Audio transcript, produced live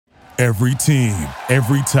Every team,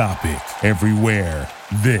 every topic, everywhere.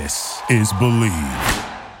 This is Believe.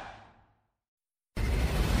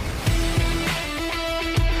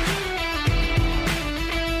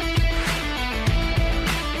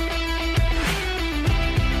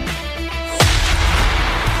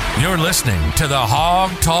 You're listening to the Hawg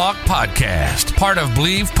Talk Podcast, part of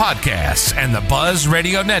Believe Podcasts and the Buzz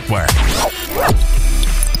Radio Network.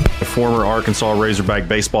 Former Arkansas Razorback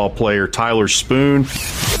baseball player Tyler Spoon.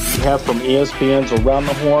 We have from ESPN's Around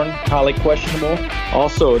the Horn, highly questionable.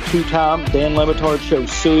 Also a two-time Dan Le Batard Show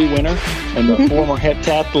Suey winner and the former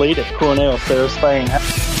heptathlete at Cornell, Sarah Spain.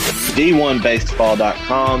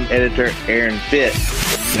 D1Baseball.com editor Aaron Fitt.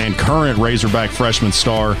 And current Razorback freshman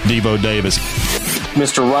star Devo Davis.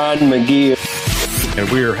 Mr. Ryan McGee. And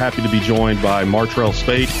we are happy to be joined by Martrell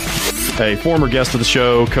Spate, a former guest of the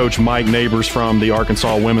show, Coach Mike Neighbors from the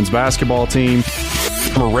Arkansas women's basketball team.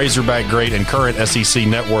 Former Razorback great and current SEC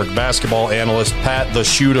Network basketball analyst Pat the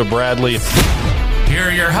Shooter Bradley. Here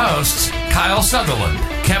are your hosts, Kyle Sutherland,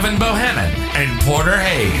 Kevin Bohannon, and Porter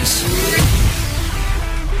Hayes.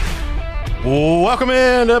 Welcome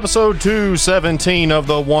in to episode 217 of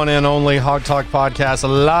the one and only Hawg Talk Podcast,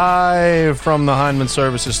 live from the Heinemann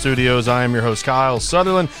Services Studios. I am your host, Kyle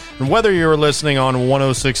Sutherland. And whether you're listening on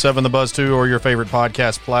 106.7 The Buzz 2 or your favorite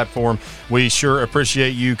podcast platform, we sure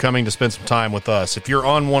appreciate you coming to spend some time with us. If you're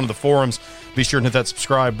on one of the forums, be sure to hit that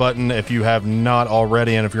subscribe button if you have not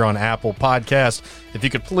already. And if you're on Apple Podcasts, if you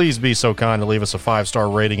could please be so kind to leave us a 5-star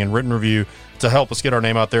rating and written review to help us get our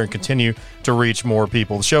name out there and continue to reach more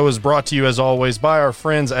people. The show is brought to you, as always, by our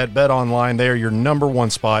friends at BetOnline. They are your number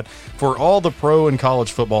one spot for all the pro and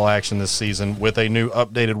college football action this season with a new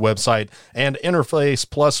updated website and interface,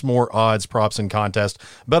 plus more odds, props, and contests.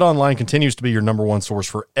 BetOnline continues to be your number one source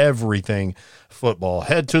for everything football.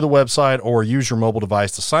 Head to the website or use your mobile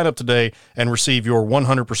device to sign up today and receive your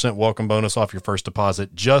 100% welcome bonus off your first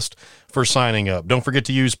deposit just for signing up. Don't forget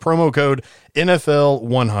to use promo code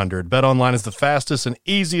NFL100. BetOnline is the fastest and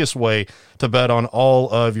easiest way to bet on all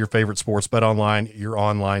of your favorite sports. BetOnline, your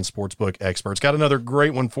online sportsbook experts. Got another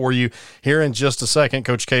great one for you here in just a second.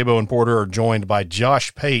 Coach Cabo and Porter are joined by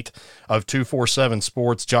Josh Pate of 247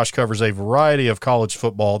 Sports. Josh covers a variety of college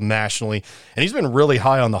football nationally, and he's been really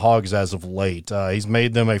high on the Hogs as of late. He's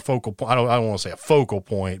made them a focal point. I don't want to say a focal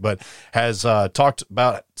point, but has talked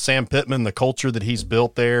about Sam Pittman, the culture that he's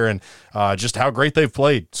built there, and just how great they've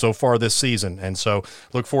played so far this season. And so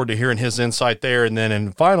look forward to hearing his insight there. And then in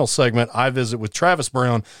the final segment, I visit with Travis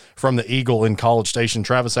Brown from the Eagle in College Station.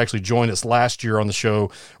 Travis actually joined us last year on the show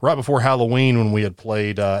right before Halloween when we had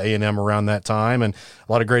played A&M around that time, and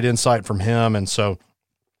a lot of great insight from him. And so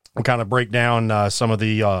we'll kind of break down some of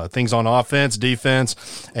the things on offense,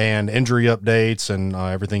 defense, and injury updates and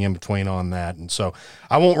everything in between on that. And so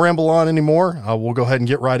I won't ramble on anymore. We'll go ahead and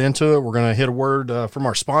get right into it. We're going to hit a word from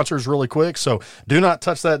our sponsors really quick. So do not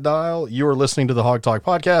touch that dial. You are listening to the Hawg Talk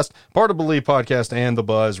Podcast, part of Believe Podcast and the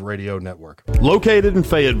Buzz Radio Network. Located in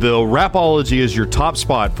Fayetteville, Wrapology is your top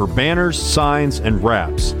spot for banners, signs, and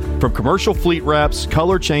wraps. From commercial fleet wraps,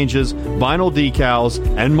 color changes, vinyl decals,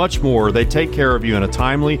 and much more, they take care of you in a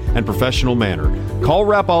timely and professional manner. Call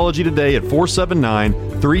Wrapology today at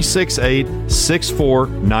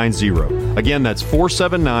 479-368-6490. Again, that's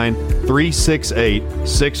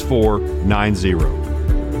 479-368-6490.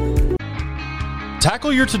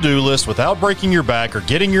 Tackle your to-do list without breaking your back or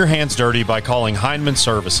getting your hands dirty by calling Heinemann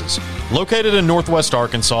Services. Located in Northwest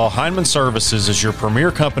Arkansas, Heinemann Services is your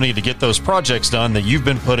premier company to get those projects done that you've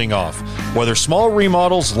been putting off. Whether small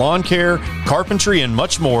remodels, lawn care, carpentry, and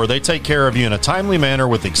much more, they take care of you in a timely manner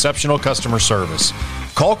with exceptional customer service.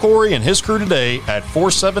 Call Corey and his crew today at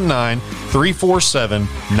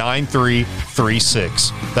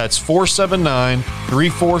 479-347-9336. That's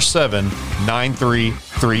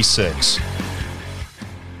 479-347-9336.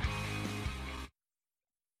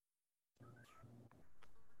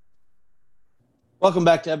 Welcome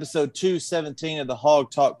back to episode 217 of the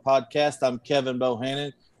Hawg Talk Podcast. I'm Kevin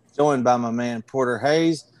Bohannon, joined by my man Porter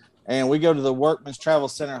Hayes, and we go to the Workman's Travel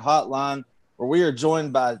Center hotline, where we are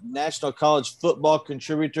joined by National College Football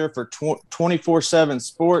contributor for 24/7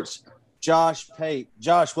 Sports, Josh Pate.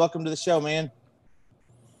 Josh, welcome to the show, man.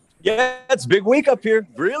 Yeah, it's a big week up here.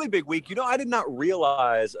 Really big week. You know, I did not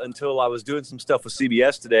realize until I was doing some stuff with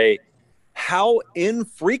CBS today how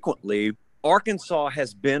infrequently Arkansas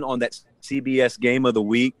has been on that CBS game of the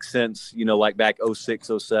week since, like back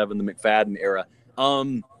 06, 07, the McFadden era.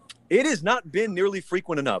 It has not been nearly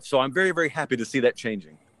frequent enough. So I'm very, very happy to see that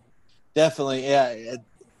changing. Definitely. Yeah.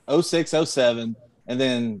 06, 07, and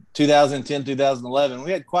then 2010, 2011.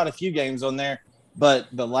 We had quite a few games on there, but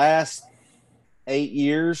the last 8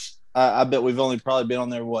 years, I bet we've only probably been on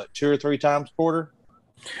there, 2 or 3 times, Porter?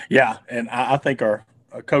 Yeah, and I think our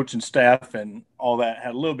coaching staff and all that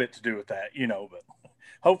had a little bit to do with that, but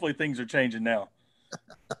hopefully things are changing now.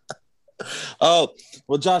 Oh,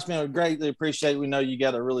 well, Josh, man, we greatly appreciate it. We know you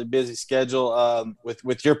got a really busy schedule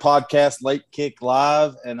with your podcast, Late Kick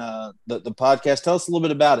Live, and the podcast. Tell us a little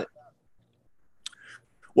bit about it.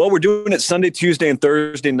 Well, we're doing it Sunday, Tuesday, and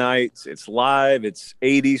Thursday nights. It's live. It's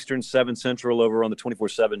 8 Eastern, 7 Central over on the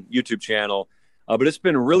 24/7 YouTube channel. But it's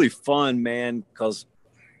been really fun, man, because,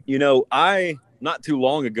 I, not too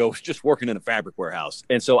long ago, was just working in a fabric warehouse.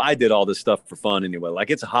 And so I did all this stuff for fun anyway. Like,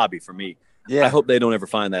 it's a hobby for me. Yeah. I hope they don't ever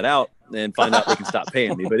find that out and find out they can stop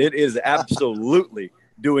paying me. But it is absolutely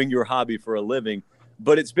doing your hobby for a living.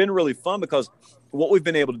 But it's been really fun because what we've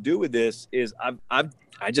been able to do with this is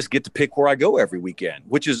I just get to pick where I go every weekend,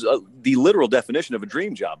 which is the literal definition of a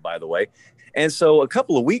dream job, by the way. And so a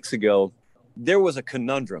couple of weeks ago, there was a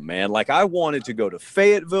conundrum, man. Like, I wanted to go to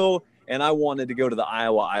Fayetteville, and I wanted to go to the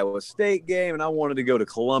Iowa State game, and I wanted to go to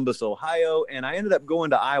Columbus, Ohio. And I ended up going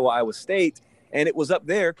to Iowa State. And it was up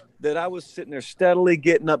there that I was sitting there steadily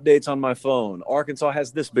getting updates on my phone. Arkansas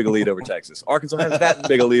has this big a lead over Texas. Arkansas has that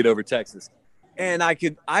big a lead over Texas. And I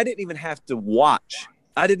didn't even have to watch.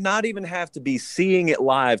 I did not even have to be seeing it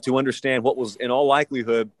live to understand what was in all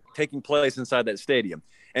likelihood taking place inside that stadium.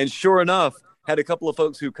 And sure enough, had a couple of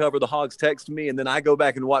folks who cover the Hogs text me, and then I go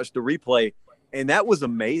back and watch the replay. And that was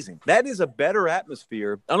amazing. That is a better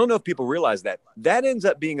atmosphere. I don't know if people realize that. That ends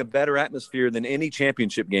up being a better atmosphere than any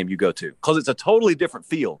championship game you go to, because it's a totally different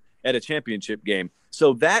feel at a championship game.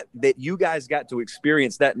 So that you guys got to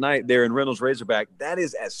experience that night there in Reynolds Razorback, that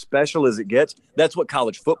is as special as it gets. That's what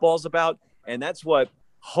college football is about. And that's what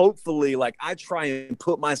hopefully, like, I try and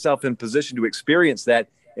put myself in position to experience that.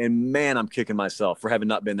 And man, I'm kicking myself for having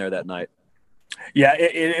not been there that night. Yeah,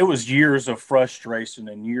 it was years of frustration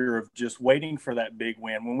and year of just waiting for that big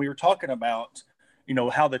win. When we were talking about,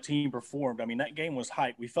 how the team performed, I mean, that game was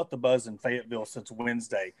hype. We felt the buzz in Fayetteville since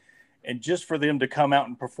Wednesday. And just for them to come out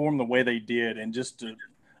and perform the way they did and just to,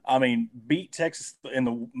 beat Texas in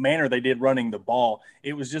the manner they did running the ball,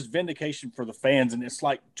 it was just vindication for the fans. And it's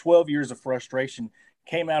like 12 years of frustration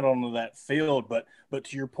came out onto that field. But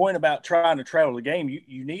to your point about trying to travel the game,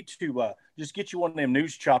 you need to just get you one of them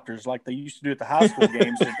news chopters like they used to do at the high school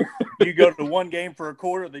games. And you go to one game for a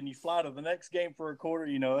quarter, then you fly to the next game for a quarter,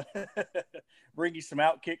 bring you some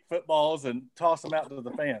outkick footballs and toss them out to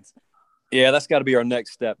the fans. Yeah, that's got to be our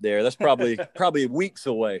next step there. That's probably weeks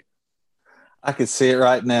away. I can see it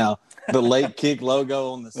right now. The Late Kick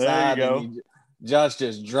logo on the side. There you go. Josh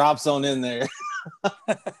just drops on in there.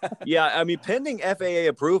 Yeah, pending FAA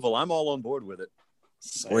approval, I'm all on board with it.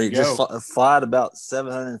 Where you just fly at about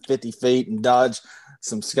 750 feet and dodge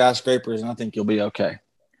some skyscrapers, and I think you'll be okay.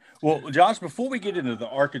 Well, Josh, before we get into the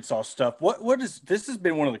Arkansas stuff, this has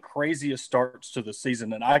been one of the craziest starts to the season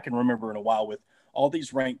that I can remember in a while, with all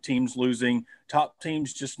these ranked teams losing, top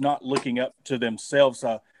teams just not looking up to themselves.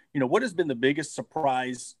 What has been the biggest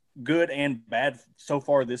surprise, good and bad, so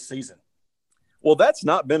far this season? Well, that's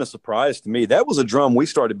not been a surprise to me. That was a drum we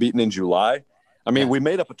started beating in July. We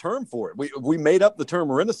made up a term for it. We made up the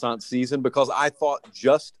term Renaissance season because I thought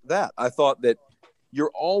just that. I thought that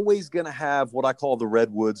you're always going to have what I call the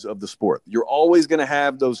redwoods of the sport. You're always going to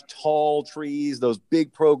have those tall trees, those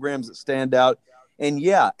big programs that stand out. And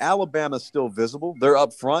yeah, Alabama's still visible. They're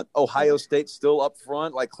up front. Ohio State's still up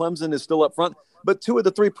front. Like, Clemson is still up front. But 2 of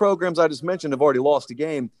the 3 programs I just mentioned have already lost a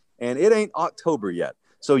game, and it ain't October yet.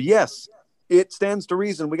 So yes, it stands to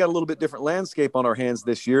reason we got a little bit different landscape on our hands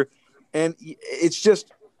this year. And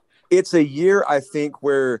it's a year, I think,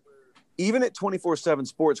 where even at 24/7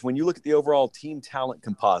 Sports, when you look at the overall team talent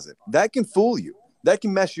composite, that can fool you. That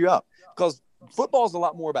can mess you up, because football is a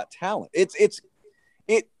lot more about talent. It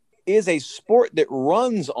is a sport that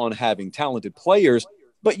runs on having talented players,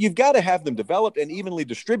 but you've got to have them developed and evenly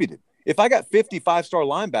distributed. If I got 50 5-star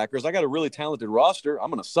linebackers, I got a really talented roster,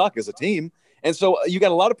 I'm going to suck as a team. And so you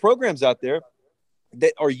got a lot of programs out there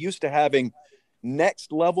that are used to having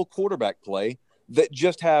next level quarterback play that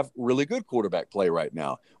just have really good quarterback play right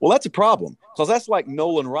now. Well, that's a problem, because that's like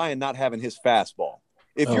Nolan Ryan not having his fastball.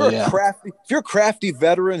 If you're a crafty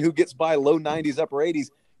veteran who gets by low 90s, upper 80s,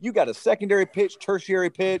 you got a secondary pitch, tertiary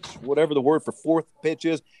pitch, whatever the word for fourth pitch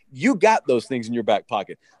is. You got those things in your back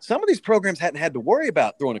pocket. Some of these programs hadn't had to worry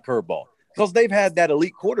about throwing a curveball because they've had that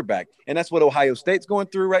elite quarterback. And that's what Ohio State's going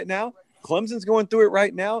through right now. Clemson's going through it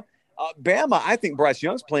right now. Bama, I think Bryce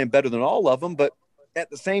Young's playing better than all of them, but at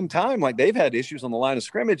the same time, like, they've had issues on the line of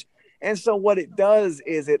scrimmage. And so what it does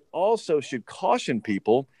is it also should caution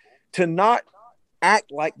people to not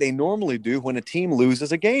act like they normally do when a team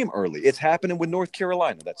loses a game early. It's happening with North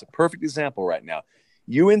Carolina. That's a perfect example right now.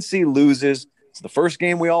 UNC loses. It's the first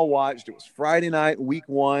game we all watched. It was Friday night, week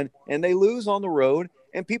 1, and they lose on the road,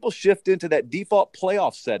 and people shift into that default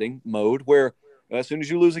playoff setting mode where as soon as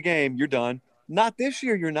you lose a game, you're done. Not this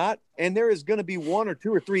year, you're not. And there is going to be 1 or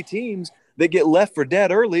 2 or 3 teams that get left for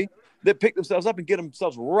dead early that pick themselves up and get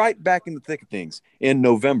themselves right back in the thick of things in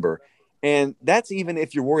November. And that's even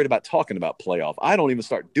if you're worried about talking about playoff. I don't even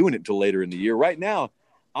start doing it until later in the year. Right now,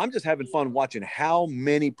 I'm just having fun watching how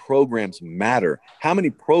many programs matter, how many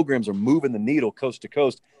programs are moving the needle coast to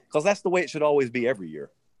coast, because that's the way it should always be every year.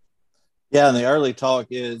 Yeah, and the early talk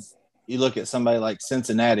is you look at somebody like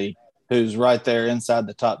Cincinnati, who's right there inside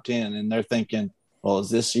the top 10, and they're thinking, well, is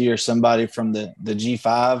this year somebody from the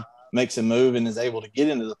G5 makes a move and is able to get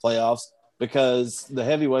into the playoffs because the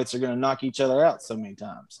heavyweights are going to knock each other out so many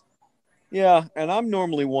times. Yeah, and I'm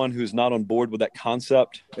normally one who's not on board with that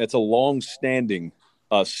concept. It's a long-standing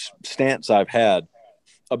stance I've had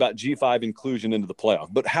about G5 inclusion into the playoff.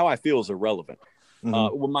 But how I feel is irrelevant.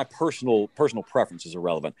 Well, my personal preference is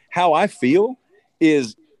irrelevant. How I feel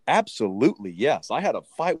is absolutely yes. I had a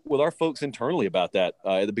fight with our folks internally about that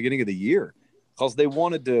at the beginning of the year because they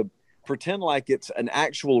wanted to pretend like it's an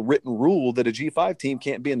actual written rule that a G5 team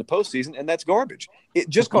can't be in the postseason, and that's garbage.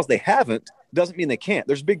 Just because they haven't doesn't mean they can't.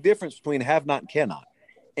 There's a big difference between have not and cannot.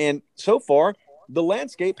 And so far, the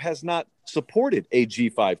landscape has not supported a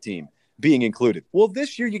G5 team being included. Well,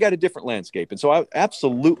 this year you got a different landscape. And so I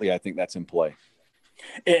think that's in play.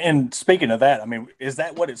 And speaking of that, I mean, is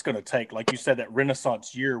that what it's going to take? Like you said, that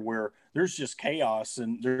Renaissance year where there's just chaos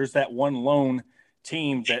and there's that one lone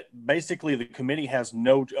team that basically the committee has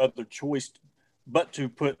no other choice but to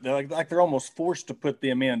put, like they're almost forced to put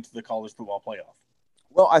them into the college football playoff.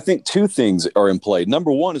 Well, I think 2 things are in play.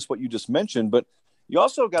 Number one is what you just mentioned, but you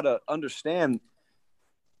also got to understand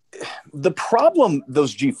the problem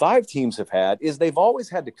those G5 teams have had is they've always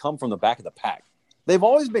had to come from the back of the pack. They've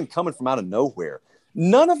always been coming from out of nowhere.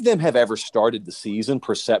 None of them have ever started the season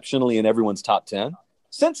perceptionally in everyone's top 10.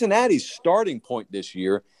 Cincinnati's starting point this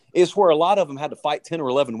year is where a lot of them had to fight 10 or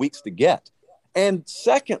 11 weeks to get. And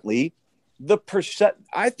secondly,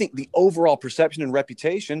 I think the overall perception and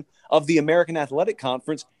reputation of the American Athletic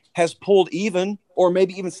Conference has pulled even or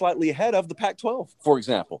maybe even slightly ahead of the Pac-12, for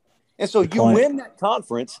example. And so you win that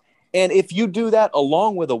conference, and if you do that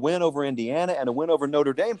along with a win over Indiana and a win over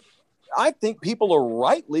Notre Dame, I think people are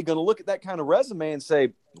rightly going to look at that kind of resume and say,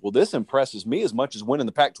 well, this impresses me as much as winning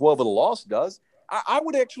the Pac-12 at a loss does. I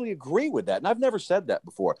would actually agree with that, and I've never said that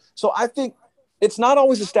before. So I think it's not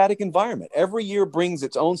always a static environment. Every year brings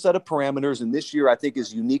its own set of parameters, and this year I think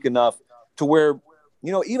is unique enough to where,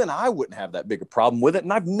 you know, even I wouldn't have that big a problem with it,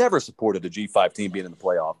 and I've never supported a G5 team being in the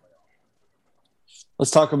playoff.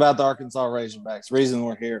 Let's talk about the Arkansas Razorbacks. Reason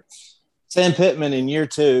we're here. Sam Pittman in year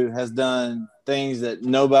 2 has done things that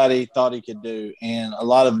nobody thought he could do, and a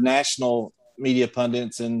lot of national media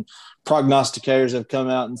pundits and prognosticators have come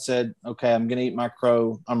out and said, okay, I'm going to eat my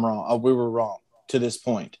crow. I'm wrong. We were wrong to this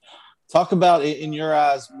point. Talk about, in your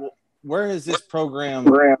eyes, where is this program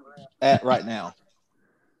at right now?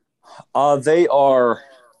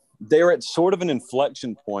 They're at sort of an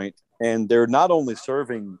inflection point, and they're not only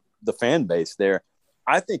serving the fan base there.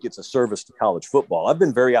 I think it's a service to college football. I've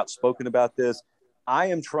been very outspoken about this. I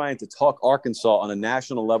am trying to talk Arkansas on a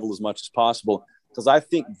national level as much as possible because I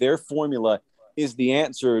think their formula is the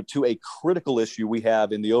answer to a critical issue we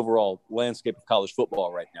have in the overall landscape of college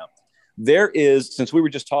football right now. There is, since we were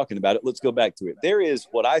just talking about it, let's go back to it. There is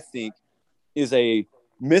what I think is a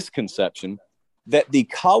misconception that the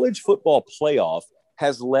college football playoff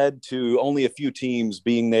has led to only a few teams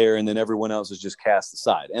being there and then everyone else is just cast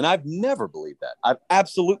aside. And I've never believed that. I've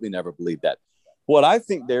absolutely never believed that. What I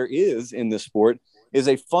think there is in this sport is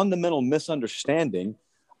a fundamental misunderstanding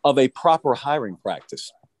of a proper hiring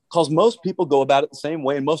practice. Because most people go about it the same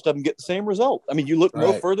way and most of them get the same result. I mean, you look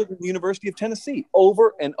no further than the University of Tennessee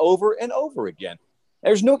over and over and over again.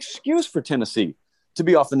 There's no excuse for Tennessee to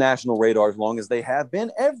be off the national radar as long as they have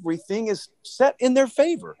been. Everything is set in their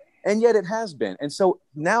favor, and yet it has been. And so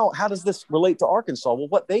now how does this relate to Arkansas? Well,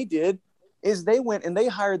 what they did is they went and they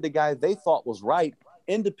hired the guy they thought was right,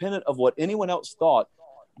 independent of what anyone else thought.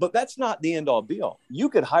 But that's not the end-all be-all. You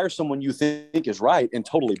could hire someone you think is right and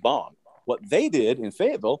totally bomb. What they did in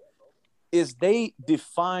Fayetteville is they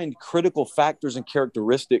defined critical factors and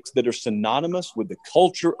characteristics that are synonymous with the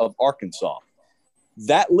culture of Arkansas.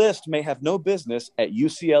 That list may have no business at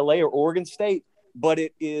UCLA or Oregon State, but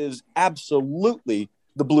it is absolutely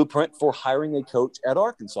the blueprint for hiring a coach at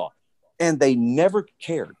Arkansas. And they never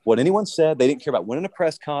cared what anyone said. They didn't care about winning a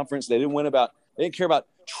press conference. They didn't care about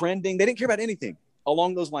trending. They didn't care about anything.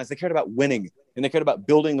 along those lines. They cared about winning, and they cared about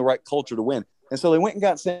building the right culture to win. And so they went and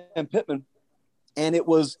got Sam Pittman, and it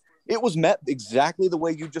was met exactly the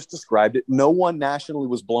way you just described it. No one nationally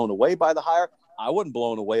was blown away by the hire. I wasn't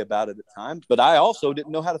blown away about it at the time, but I also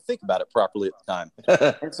didn't know how to think about it properly at the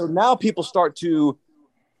time. And so now people start to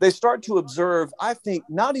observe, I think,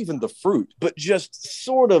 not even the fruit, but just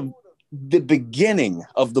sort of the beginning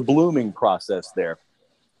of the blooming process there.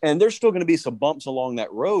 And there's still going to be some bumps along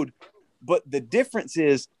that road, but the difference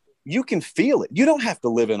is you can feel it. You don't have to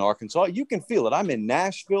live in Arkansas. You can feel it. I'm in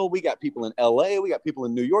Nashville. We got people in LA. We got people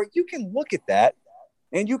in New York. You can look at that,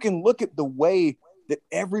 and you can look at the way that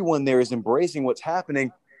everyone there is embracing what's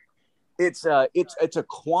happening. It's a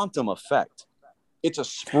quantum effect. It's a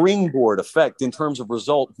springboard effect in terms of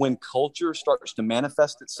result when culture starts to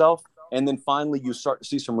manifest itself, and then finally you start to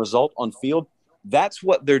see some result on field. That's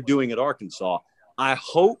what they're doing at Arkansas. I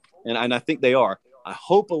hope, and I think they are, I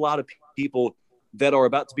hope a lot of people that are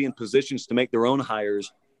about to be in positions to make their own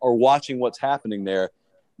hires are watching what's happening there,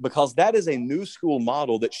 because that is a new school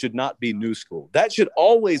model that should not be new school. That should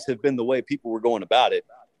always have been the way people were going about it.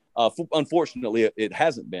 Unfortunately, it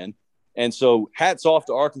hasn't been. And so hats off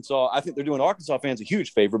to Arkansas. I think they're doing Arkansas fans a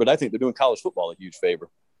huge favor, but I think they're doing college football a huge favor.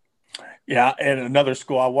 Yeah, and another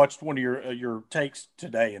school, I watched one of your takes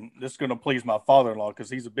today, and this is going to please my father-in-law because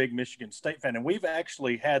he's a big Michigan State fan, and we've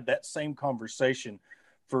actually had that same conversation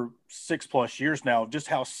for 6+ years now, just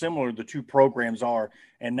how similar the two programs are,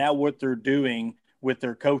 and now what they're doing with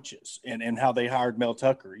their coaches and how they hired Mel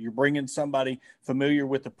Tucker. You're bringing somebody familiar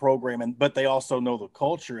with the program, but they also know the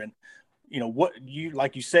culture. And,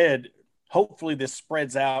 like you said, hopefully this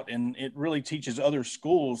spreads out and it really teaches other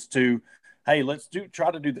schools to, hey, let's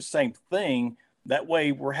try to do the same thing. That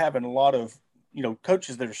way we're having a lot of,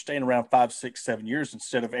 coaches that are staying around 5, 6, 7 years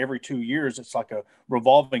instead of every 2 years. It's like a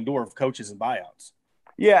revolving door of coaches and buyouts.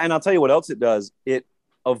 Yeah, and I'll tell you what else it does. It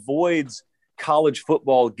avoids college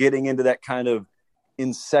football getting into that kind of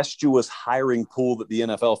incestuous hiring pool that the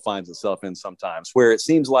NFL finds itself in sometimes, where it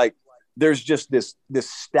seems like there's just this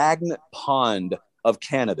stagnant pond of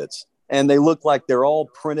candidates, and they look like they're all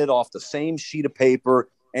printed off the same sheet of paper,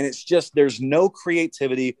 and it's just there's no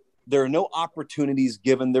creativity, there are no opportunities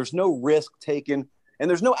given, there's no risk taken, and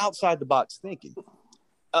there's no outside-the-box thinking.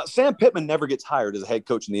 Sam Pittman never gets hired as a head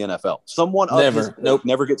coach in the NFL. Someone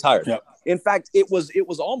never gets hired. Yep. In fact, it was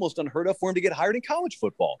almost unheard of for him to get hired in college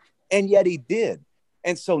football, and yet he did.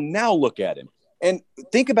 And so now look at him and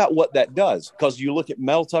think about what that does, because you look at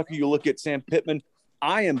Mel Tucker, you look at Sam Pittman.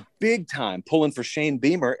 I am big time pulling for Shane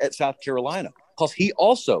Beamer at South Carolina because he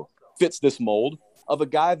also fits this mold of a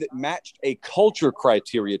guy that matched a culture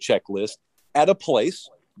criteria checklist at a place,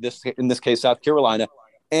 in this case, South Carolina.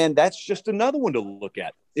 And that's just another one to look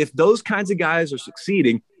at. If those kinds of guys are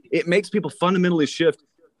succeeding, it makes people fundamentally shift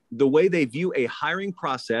the way they view a hiring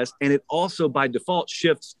process. And it also by default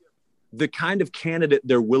shifts the kind of candidate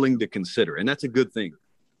they're willing to consider. And that's a good thing.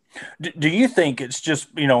 Do you think it's just,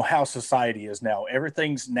 how society is now?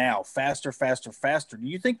 Everything's now faster. Do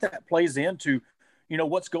you think that plays into,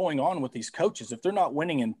 what's going on with these coaches? If they're not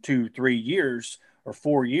winning in 2, 3 years or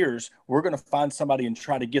 4 years, we're going to find somebody and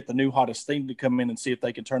try to get the new hottest thing to come in and see if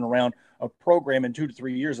they can turn around a program in 2 to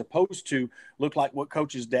 3 years, opposed to look like what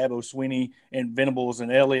coaches Dabo Swinney and Venables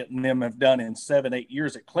and Elliott and them have done in 7, 8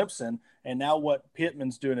 years at Clemson. And now what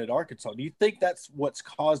Pittman's doing at Arkansas. Do you think that's what's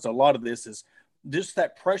caused a lot of this, is just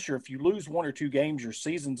that pressure? If you lose 1 or 2 games, your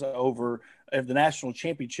season's over of the national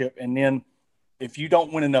championship. And then if you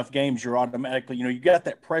don't win enough games, you're automatically, you got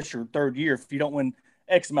that pressure third year. If you don't win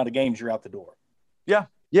X amount of games, you're out the door.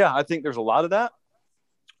 Yeah, I think there's a lot of that.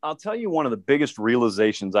 I'll tell you one of the biggest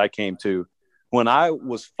realizations I came to when I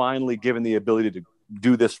was finally given the ability to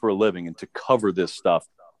do this for a living and to cover this stuff.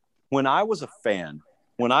 When I was a fan,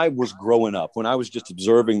 when I was growing up, when I was just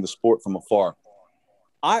observing the sport from afar,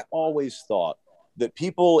 I always thought that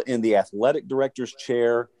people in the athletic director's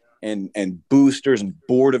chair and boosters and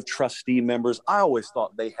board of trustee members, I always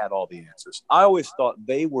thought they had all the answers. I always thought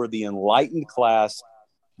they were the enlightened class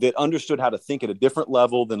that understood how to think at a different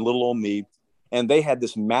level than little old me. And they had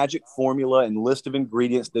this magic formula and list of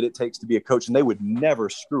ingredients that it takes to be a coach, and they would never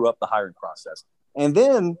screw up the hiring process. And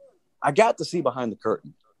then I got to see behind the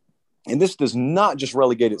curtain. And this does not just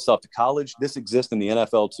relegate itself to college. This exists in the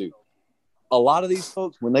NFL too. A lot of these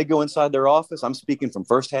folks, when they go inside their office, I'm speaking from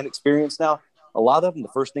firsthand experience now, a lot of them, the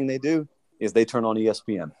first thing they do is they turn on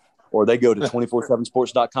ESPN or they go to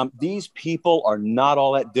 247sports.com. These people are not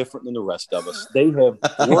all that different than the rest of us. They have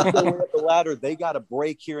worked their way up the ladder. They got a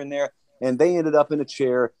break here and there, and they ended up in a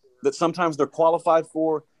chair that sometimes they're qualified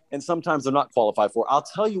for and sometimes they're not qualified for. I'll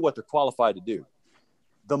tell you what they're qualified to do.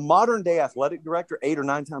 The modern day athletic director, 8 or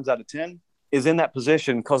 9 times out of 10, is in that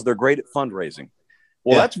position because they're great at fundraising.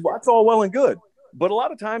 Well, that's all well and good. But a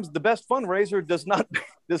lot of times the best fundraiser does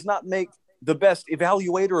not make the best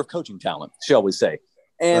evaluator of coaching talent, shall we say.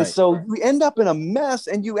 And so you end up in a mess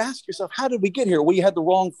and you ask yourself, how did we get here? Well, you had the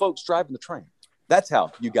wrong folks driving the train. That's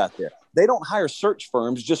how you got there. They don't hire search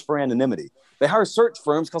firms just for anonymity. They hire search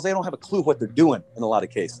firms because they don't have a clue what they're doing in a lot of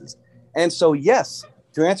cases. And so, yes,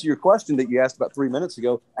 to answer your question that you asked about 3 minutes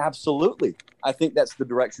ago, absolutely. I think that's the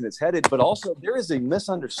direction it's headed. But also there is a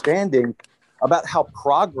misunderstanding about how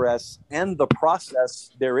progress and the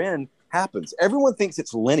process therein happens. Everyone thinks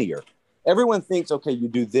it's linear. Everyone thinks, okay, you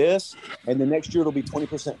do this, and the next year it'll be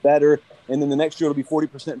 20% better, and then the next year it'll be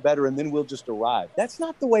 40% better, and then we'll just arrive. That's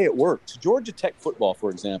not the way it works. Georgia Tech football,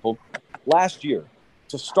 for example, last year,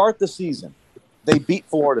 to start the season, they beat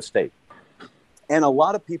Florida State. And a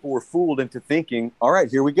lot of people were fooled into thinking, all right,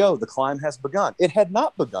 here we go. The climb has begun. It had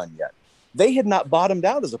not begun yet. They had not bottomed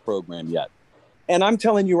out as a program yet. And I'm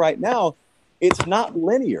telling you right now, it's not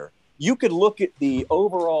linear. You could look at the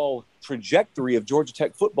overall trajectory of Georgia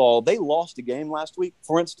Tech football. They lost a game last week,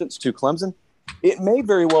 for instance, to Clemson. It may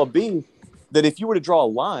very well be that if you were to draw a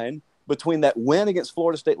line between that win against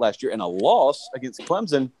Florida State last year and a loss against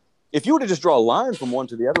Clemson, if you were to just draw a line from one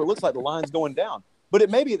to the other, it looks like the line's going down. But it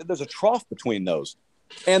may be that there's a trough between those.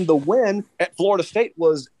 And the win at Florida State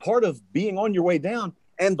was part of being on your way down.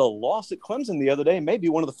 And the loss at Clemson the other day may be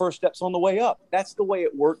one of the first steps on the way up. That's the way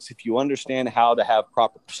it works if you understand how to have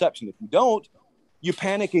proper perception. If you don't, you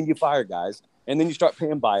panic and you fire guys, and then you start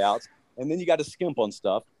paying buyouts, and then you got to skimp on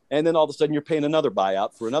stuff, and then all of a sudden you're paying another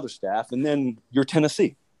buyout for another staff, and then you're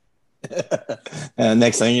Tennessee. And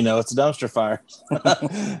next thing you know, it's a dumpster fire.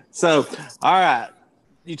 So, all right.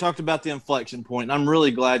 You talked about the inflection point, and I'm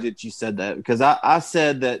really glad that you said that because I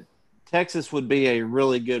said that Texas would be a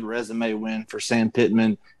really good resume win for Sam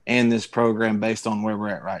Pittman and this program based on where we're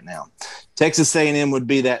at right now. Texas A&M would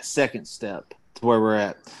be that second step to where we're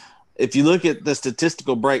at. If you look at the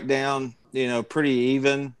statistical breakdown, pretty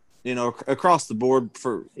even, across the board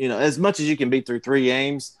for, as much as you can beat through 3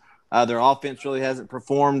 games. Their offense really hasn't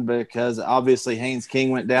performed because obviously Haynes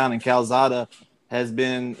King went down and Calzada has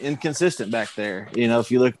been inconsistent back there.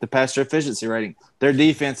 If you look at the passer efficiency rating, their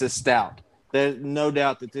defense is stout. There's no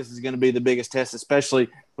doubt that this is going to be the biggest test, especially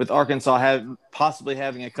with Arkansas possibly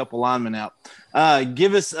having a couple linemen out.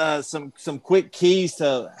 Give us some quick keys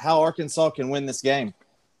to how Arkansas can win this game.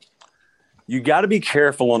 You got to be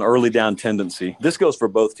careful on early down tendency. This goes for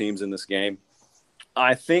both teams in this game.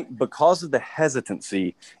 I think because of the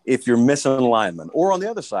hesitancy, if you're missing a lineman, or on the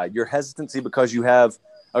other side, your hesitancy because you have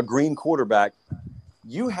a green quarterback,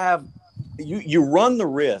 you run the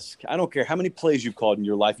risk. I don't care how many plays you've called in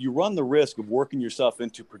your life. You run the risk of working yourself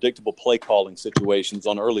into predictable play calling situations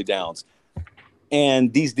on early downs.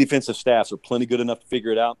 And these defensive staffs are plenty good enough to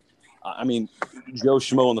figure it out. I mean, Joe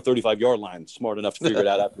Schmo on the 35-yard line, smart enough to figure it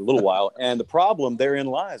out after a little while. And the problem therein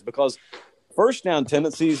lies because first down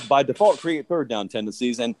tendencies by default create third down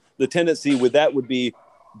tendencies. And the tendency with that would be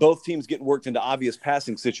both teams getting worked into obvious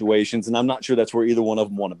passing situations. And I'm not sure that's where either one of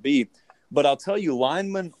them want to be. But I'll tell you,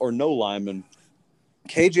 lineman or no lineman,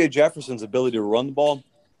 KJ Jefferson's ability to run the ball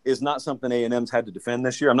is not something A&M's had to defend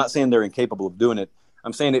this year. I'm not saying they're incapable of doing it.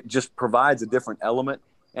 I'm saying it just provides a different element.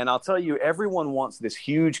 And I'll tell you, everyone wants this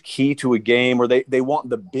huge key to a game or they want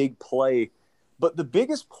the big play. But the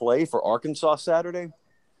biggest play for Arkansas Saturday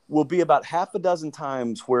will be about half a dozen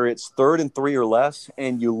times where it's 3rd and 3 or less,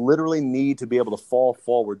 and you literally need to be able to fall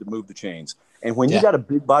forward to move the chains. And when you got a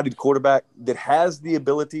big-bodied quarterback that has the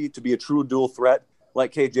ability to be a true dual threat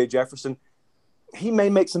like KJ Jefferson, he may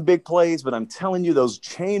make some big plays, but I'm telling you, those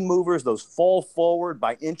chain movers, those fall forward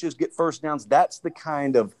by inches, get first downs, that's the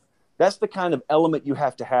kind of element you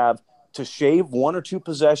have to shave 1 or 2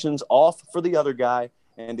 possessions off for the other guy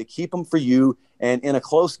and to keep them for you. And in a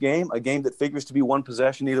close game, a game that figures to be 1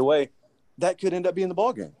 possession either way, that could end up being the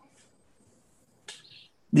ball game.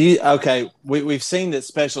 We've seen that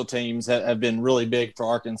special teams have been really big for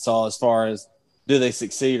Arkansas as far as do they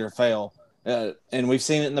succeed or fail. And we've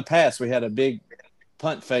seen it in the past. We had a big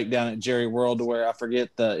punt fake down at Jerry World where I forget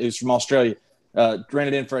it was from Australia, ran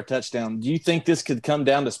it in for a touchdown. Do you think this could come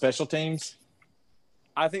down to special teams?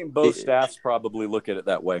 I think both staffs probably look at it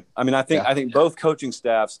that way. I mean, I think both coaching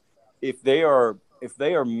staffs, if they are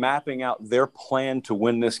mapping out their plan to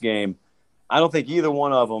win this game, I don't think either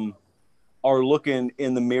one of them are looking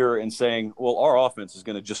in the mirror and saying, well, our offense is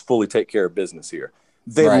going to just fully take care of business here.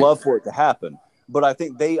 They'd love for it to happen. But I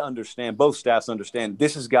think they understand, both staffs understand,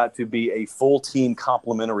 this has got to be a full team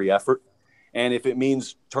complementary effort. And if it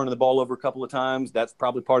means turning the ball over a couple of times, that's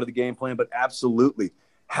probably part of the game plan. But absolutely,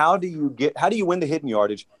 how do you win the hidden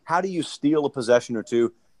yardage? How do you steal a possession or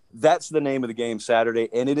two? That's the name of the game Saturday,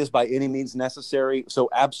 and it is by any means necessary. So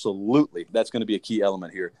absolutely, that's going to be a key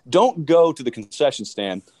element here. Don't go to the concession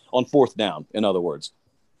stand on 4th down, in other words.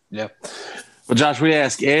 Yeah. Well, Josh, we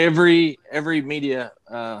ask every media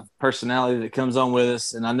personality that comes on with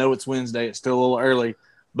us, and I know it's Wednesday, it's still a little early,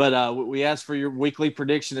 but we ask for your weekly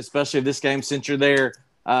prediction, especially of this game since you're there.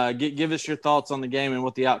 Give us your thoughts on the game and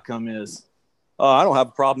what the outcome is. I don't have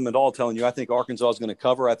a problem at all telling you. I think Arkansas is going to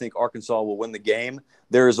cover. I think Arkansas will win the game.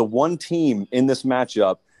 There is one team in this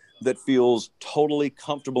matchup that feels totally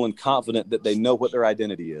comfortable and confident that they know what their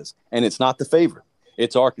identity is, and it's not the favorite.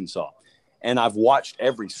 It's Arkansas. And I've watched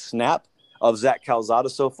every snap of Zach Calzada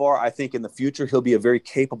so far. I think in the future he'll be a very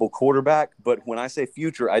capable quarterback. But when I say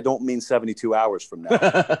future, I don't mean 72 hours from now.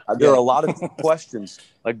 There are a lot of questions.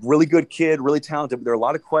 Like, really good kid, really talented, but there are a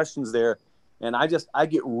lot of questions there. And I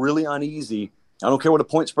get really uneasy. I don't care what a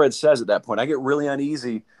point spread says at that point. I get really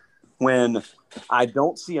uneasy when I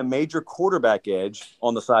don't see a major quarterback edge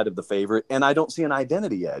on the side of the favorite, and I don't see an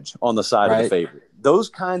identity edge on the side of the favorite. Those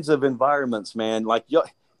kinds of environments, man, like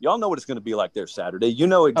y'all know what it's going to be like there Saturday. You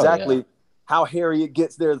know exactly how hairy it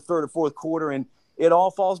gets there the 3rd or 4th quarter, and it all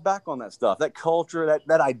falls back on that stuff, that culture,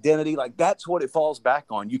 that identity. Like, that's what it falls back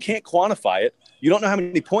on. You can't quantify it. You don't know how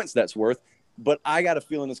many points that's worth, but I got a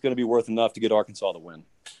feeling it's going to be worth enough to get Arkansas to win.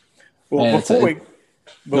 Well, before we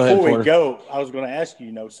go, I was going to ask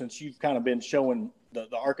you, since you've kind of been showing the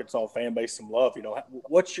Arkansas fan base some love,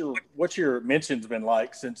 what's your mentions been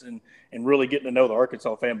like since and really getting to know the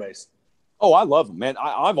Arkansas fan base? Oh, I love them, man.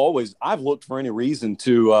 I've looked for any reason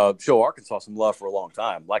to show Arkansas some love for a long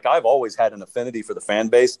time. Like, I've always had an affinity for the fan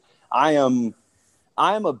base. I am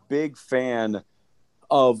a big fan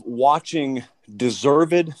of watching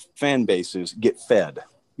deserved fan bases get fed.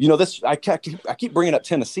 I keep bringing up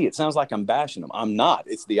Tennessee. It sounds like I'm bashing them. I'm not.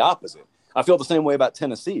 It's the opposite. I feel the same way about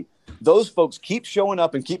Tennessee. Those folks keep showing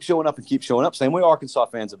up and keep showing up and keep showing up, same way Arkansas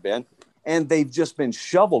fans have been, and they've just been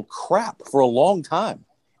shoveled crap for a long time.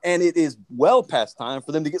 And it is well past time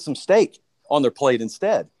for them to get some steak on their plate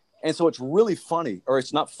instead. And so it's really funny, or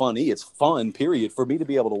it's not funny, it's fun, period, for me to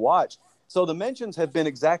be able to watch. So the mentions have been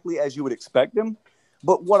exactly as you would expect them.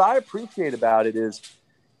 But what I appreciate about it is,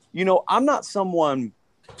 I'm not someone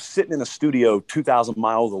sitting in a studio 2,000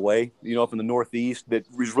 miles away, up in the Northeast, that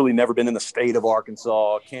has really never been in the state of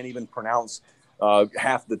Arkansas, can't even pronounce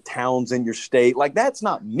half the towns in your state. Like, that's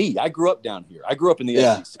not me. I grew up down here. I grew up in the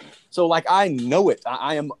SEC. So, like, I know it.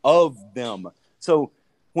 I am of them. So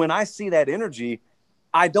when I see that energy,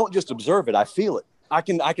 I don't just observe it. I feel it. I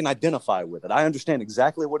can identify with it. I understand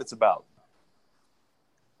exactly what it's about.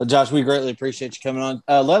 Well, Josh, we greatly appreciate you coming on.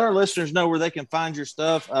 Let our listeners know where they can find your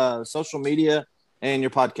stuff, social media, and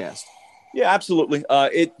your podcast. Yeah, absolutely.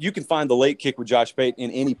 You can find The Late Kick with Josh Pate in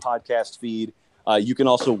any podcast feed. You can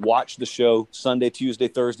also watch the show Sunday, Tuesday,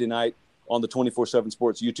 Thursday night on the 24/7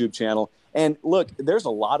 Sports YouTube channel. And look, there's a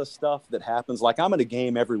lot of stuff that happens. Like, I'm at a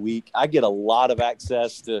game every week. I get a lot of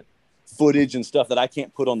access to footage and stuff that I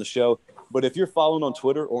can't put on the show. But if you're following on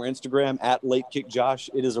Twitter or Instagram at Late Kick Josh,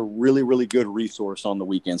 it is a really, really good resource on the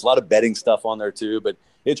weekends. A lot of betting stuff on there too, but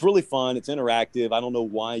it's really fun. It's interactive. I don't know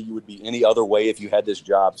why you would be any other way if you had this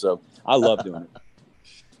job. So I love doing it.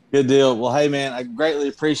 Good deal. Well, hey, man, I greatly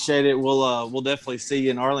appreciate it. We'll definitely see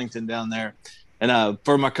you in Arlington down there. And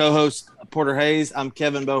for my co-host, Porter Hayes, I'm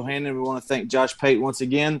Kevin Bohannon. We want to thank Josh Pate once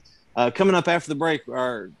again. Coming up after the break,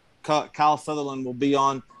 our Kyle Sutherland will be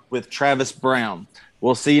on with Travis Brown.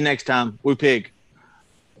 We'll see you next time. Woo Pig.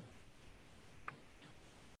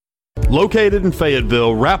 Located in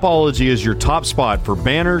Fayetteville, Wrapology is your top spot for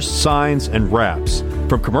banners, signs, and wraps.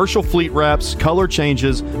 From commercial fleet wraps, color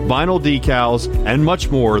changes, vinyl decals, and much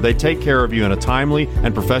more, they take care of you in a timely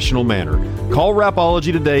and professional manner. Call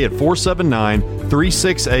Wrapology today at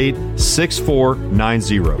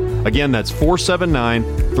 479-368-6490. Again, that's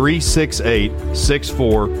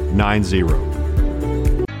 479-368-6490.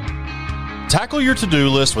 Tackle your to-do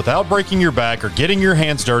list without breaking your back or getting your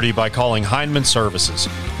hands dirty by calling Hindman Services.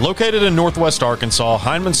 Located in Northwest Arkansas,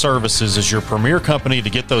 Hindman Services is your premier company to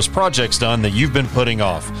get those projects done that you've been putting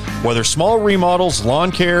off. Whether small remodels,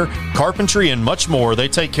 lawn care, carpentry, and much more, they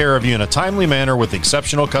take care of you in a timely manner with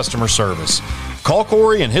exceptional customer service. Call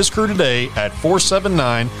Corey and his crew today at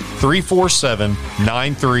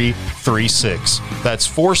 479-347-9336. That's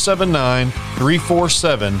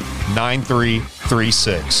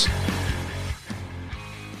 479-347-9336.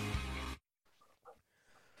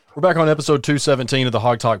 We're back on episode 217 of the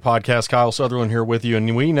Hawg Talk podcast. Kyle Sutherland here with you,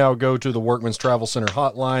 and we now go to the Workman's Travel Center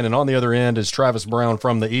hotline, and on the other end is Travis Brown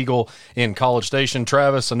from the Eagle in College Station.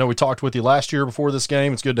 Travis, I know we talked with you last year before this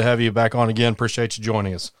game. It's good to have you back on again. Appreciate you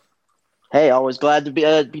joining us. Hey, always glad to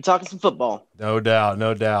be talking some football. No doubt,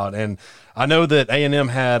 no doubt. And I know that A&M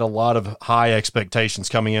had a lot of high expectations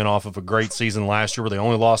coming in off of a great season last year where they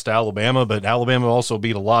only lost to Alabama, but Alabama also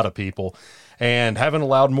beat a lot of people and haven't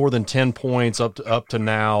allowed more than 10 points up to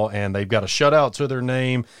now, and they've got a shutout to their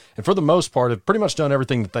name, and for the most part have pretty much done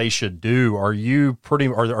everything that they should do.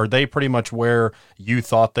 Are they pretty much where you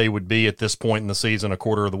thought they would be at this point in the season, a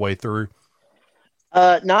quarter of the way through?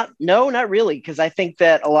 Not really, because I think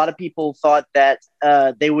that a lot of people thought that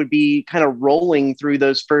they would be kind of rolling through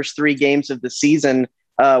those first 3 games of the season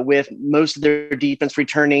with most of their defense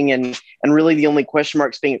returning and really the only question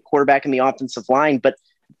marks being at quarterback and the offensive line. But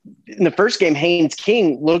in the first game, Haynes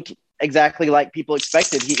King looked exactly like people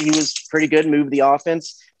expected. He was pretty good, moved the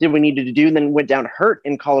offense, did what he needed to do, and then went down hurt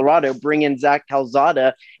in Colorado, bring in Zach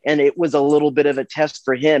Calzada, and it was a little bit of a test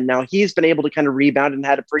for him. Now, he's been able to kind of rebound and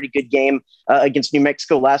had a pretty good game against New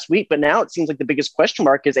Mexico last week, but now it seems like the biggest question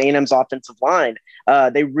mark is A&M's offensive line.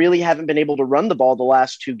 They really haven't been able to run the ball the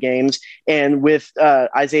last 2 games, and with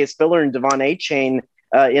Isaiah Spiller and Devon Achane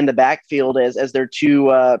in the backfield as their two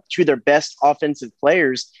their best offensive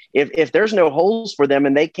players, if there's no holes for them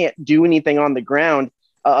and they can't do anything on the ground,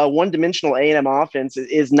 a one-dimensional A&M offense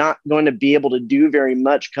is not going to be able to do very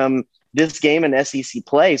much come this game in SEC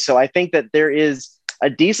play. So I think that there is a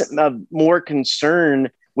decent more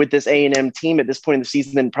concern with this A&M team at this point in the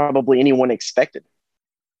season than probably anyone expected.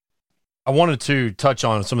 I wanted to touch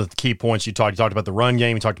on some of the key points you talked. You talked about the run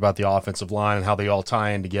game. You talked about the offensive line and how they all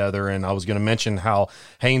tie in together. And I was going to mention how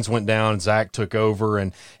Haynes went down, Zach took over,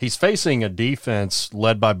 and he's facing a defense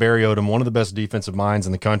led by Barry Odom, one of the best defensive minds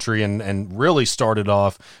in the country, and really started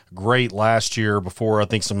off great last year before I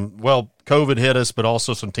think COVID hit us, but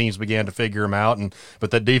also some teams began to figure him out.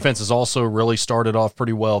 But that defense has also really started off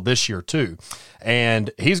pretty well this year too.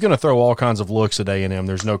 And he's going to throw all kinds of looks at A&M.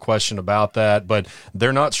 There's no question about that, but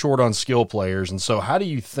they're not short on skill players. And so how do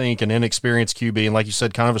you think an inexperienced QB, and like you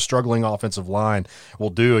said, kind of a struggling offensive line, will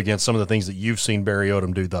do against some of the things that you've seen Barry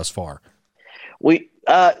Odom do thus far?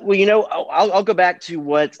 I'll go back to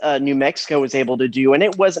what New Mexico was able to do, and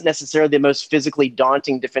it wasn't necessarily the most physically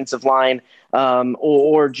daunting defensive line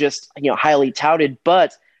or just highly touted,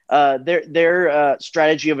 but their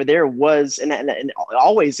strategy over there was and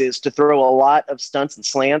always is to throw a lot of stunts and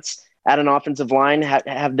slants at an offensive line,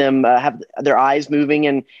 have them have their eyes moving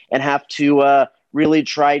and have to really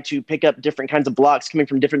try to pick up different kinds of blocks coming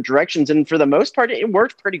from different directions, and for the most part, it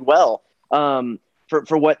worked pretty well.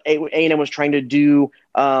 For what A&M was trying to do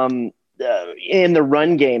in the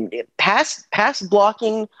run game. Pass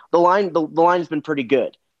blocking, the line's been pretty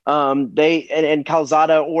good. And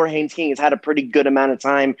Calzada or Haynes King has had a pretty good amount of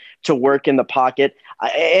time to work in the pocket.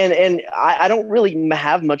 And I don't really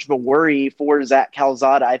have much of a worry for Zach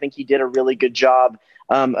Calzada. I think he did a really good job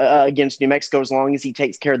against New Mexico as long as he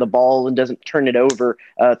takes care of the ball and doesn't turn it over,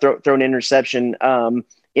 throw an interception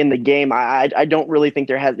in the game. I don't really think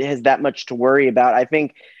there has that much to worry about. I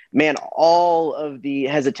think, man, all of the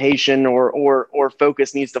hesitation or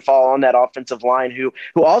focus needs to fall on that offensive line, who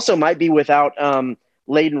also might be without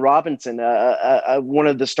Layden Robinson, one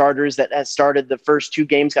of the starters that has started the first 2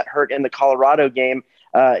 games, got hurt in the Colorado game.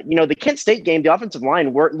 The Kent State game, the offensive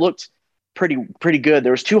line looked pretty good.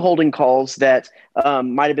 There was 2 holding calls that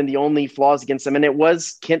might have been the only flaws against them, and it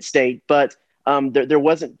was Kent State, but there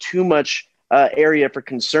wasn't too much area for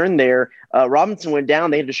concern there. Robinson went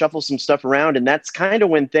down. They had to shuffle some stuff around, and that's kind of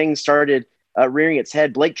when things started rearing its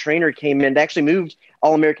head. Blake Traynor came in, actually moved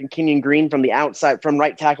All-American Kenyon Green from the outside, from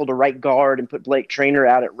right tackle to right guard, and put Blake Traynor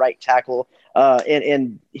out at right tackle.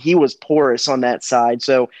 And he was porous on that side.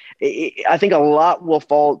 So I think a lot will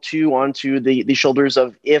fall onto the shoulders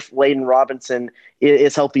of if Layden Robinson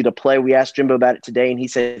is healthy to play. We asked Jimbo about it today, and he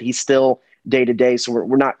said he's still day to day. So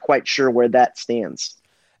we're not quite sure where that stands.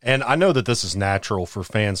 And I know that this is natural for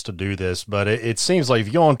fans to do this, but it seems like if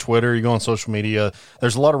you go on Twitter, you go on social media,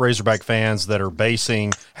 there's a lot of Razorback fans that are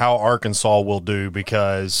basing how Arkansas will do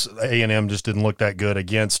because A&M just didn't look that good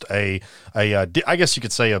against I guess you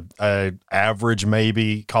could say a average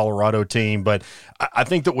maybe Colorado team. But I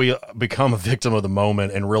think that we become a victim of the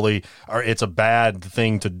moment, and really it's a bad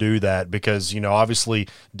thing to do that because, obviously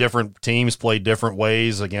different teams play different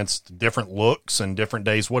ways against different looks and different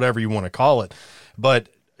days, whatever you want to call it. But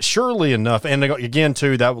surely enough, and again,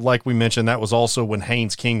 too, that, like we mentioned, that was also when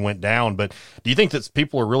Haynes King went down. But do you think that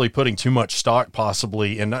people are really putting too much stock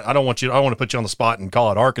possibly? And I don't want to put you on the spot and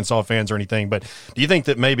call it Arkansas fans or anything, but do you think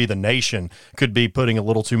that maybe the nation could be putting a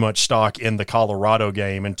little too much stock in the Colorado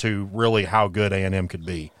game and to really how good A&M could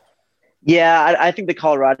be? Yeah, I think the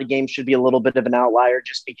Colorado game should be a little bit of an outlier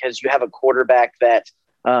just because you have a quarterback that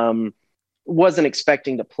wasn't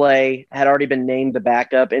expecting to play, had already been named the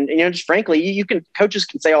backup. And just frankly, coaches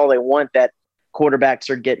can say all they want that quarterbacks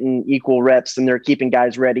are getting equal reps and they're keeping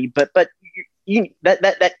guys ready, but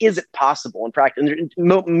that isn't possible in practice. And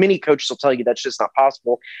many coaches will tell you that's just not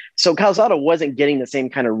possible. So Calzada wasn't getting the same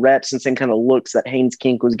kind of reps and same kind of looks that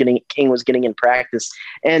King was getting in practice.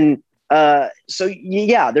 And so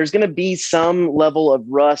there's going to be some level of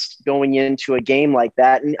rust going into a game like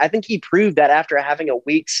that. And I think he proved that after having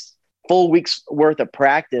full week's worth of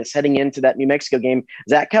practice heading into that New Mexico game.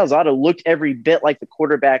 Zach Calzada looked every bit like the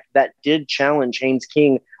quarterback that did challenge Haynes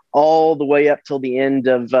King all the way up till the end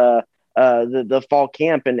of the fall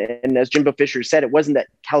camp. And as Jimbo Fisher said, it wasn't that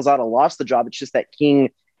Calzada lost the job. It's just that King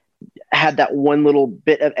had that one little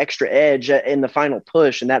bit of extra edge in the final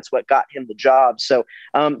push, and that's what got him the job. So,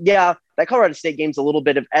 that Colorado State game's a little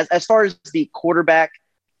bit of, as far as the quarterback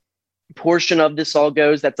portion of this all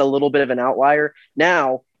goes, that's a little bit of an outlier.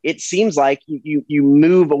 Now, it seems like you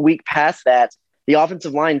move a week past that, the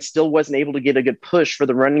offensive line still wasn't able to get a good push for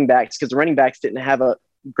the running backs because the running backs didn't have a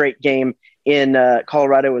great game in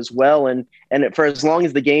Colorado as well. And for as long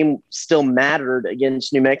as the game still mattered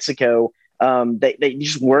against New Mexico, they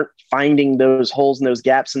just weren't finding those holes and those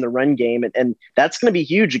gaps in the run game. And that's going to be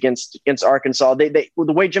huge against Arkansas. The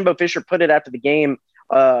way Jimbo Fisher put it after the game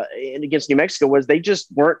against New Mexico was they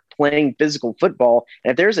just weren't playing physical football. And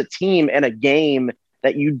if there's a team and a game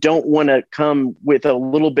that you don't want to come with a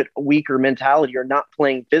little bit weaker mentality or not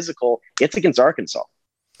playing physical, it's against Arkansas.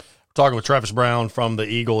 Talking with Travis Brown from the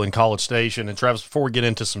Eagle in College Station. And Travis, before we get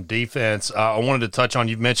into some defense, I wanted to touch on,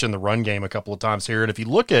 you've mentioned the run game a couple of times here. And if you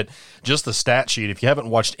look at just the stat sheet, if you haven't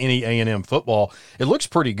watched any A&M football, it looks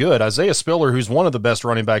pretty good. Isaiah Spiller, who's one of the best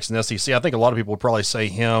running backs in the SEC, I think a lot of people would probably say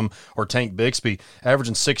him or Tank Bixby,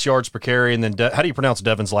 averaging 6 yards per carry. And then how do you pronounce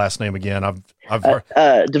Devin's last name again?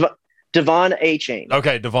 Devon Achane.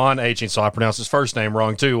 Okay, Devon Achane. So I pronounced his first name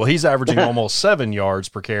wrong too. Well, he's averaging almost 7 yards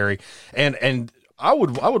per carry. And I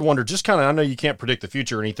would wonder, just kind of, I know you can't predict the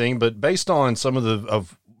future or anything, but based on some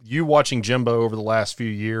of you watching Jimbo over the last few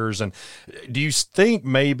years, and do you think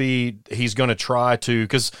maybe he's going to try to,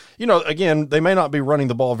 because, again, they may not be running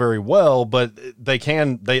the ball very well, but they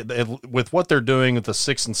with what they're doing with the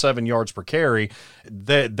 6 and 7 yards per carry,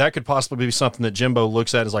 that could possibly be something that Jimbo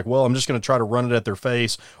looks at as like, well, I'm just going to try to run it at their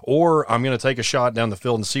face, or I'm going to take a shot down the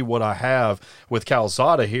field and see what I have with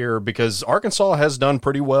Calzada here, because Arkansas has done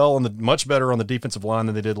pretty well much better on the defensive line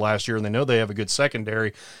than they did last year, and they know they have a good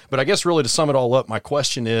secondary. But I guess really to sum it all up, my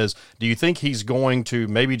question is, do you think he's going to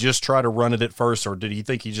maybe just try to run it at first, or do you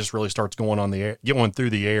think he just really starts going through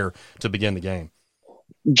the air to begin the game?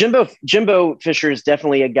 Jimbo Fisher is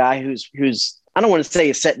definitely a guy who's I don't want to say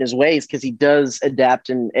is set in his ways, because he does adapt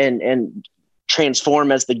and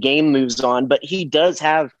transform as the game moves on, but he does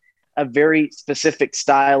have a very specific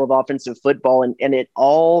style of offensive football, and it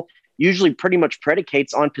all usually pretty much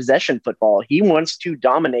predicates on possession football. He wants to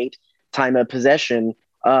dominate time of possession.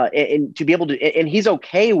 And to be able to, and he's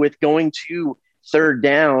okay with going to third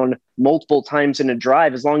down multiple times in a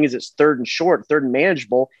drive, as long as it's third and short, third and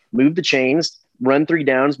manageable, move the chains, run 3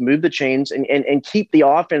 downs, move the chains, and keep the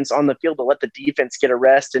offense on the field to let the defense get a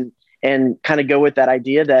rest, and kind of go with that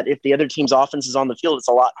idea that if the other team's offense is on the field, it's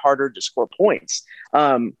a lot harder to score points.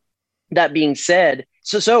 That being said,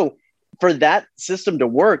 so for that system to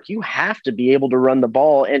work, you have to be able to run the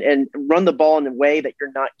ball and run the ball in a way that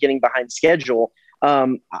you're not getting behind schedule.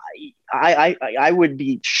 I would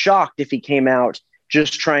be shocked if he came out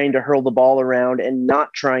just trying to hurl the ball around and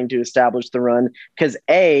not trying to establish the run, because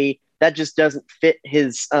A, that just doesn't fit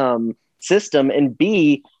his system, and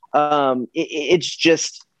B,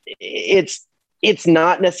 it's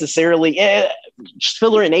not necessarily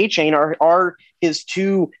Spiller and Achane are his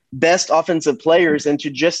 2 best offensive players, and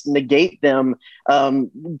to just negate them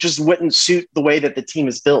just wouldn't suit the way that the team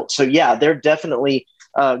is built. So yeah, they're definitely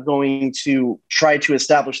going to try to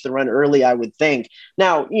establish the run early, I would think.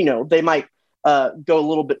 Now, they might go a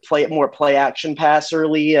little bit more play action pass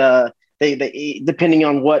early, they depending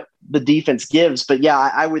on what the defense gives. But yeah,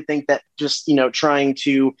 I would think that just, trying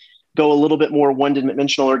to go a little bit more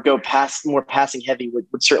one-dimensional or go more passing heavy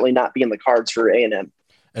would certainly not be in the cards for A&M.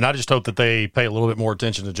 And I just hope that they pay a little bit more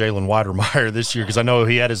attention to Jalen Weidermeyer this year, because I know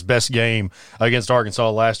he had his best game against Arkansas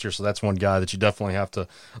last year, so that's one guy that you definitely have to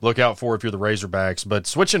look out for if you're the Razorbacks. But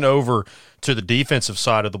switching over to the defensive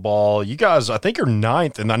side of the ball, you guys, I think, are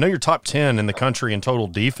 9th, and I know you're top 10 in the country in total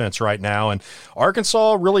defense right now. And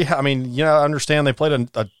Arkansas really, I understand they played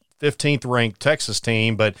a 15th ranked Texas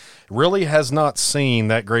team, but really has not seen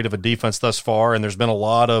that great of a defense thus far. And there's been a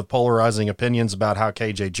lot of polarizing opinions about how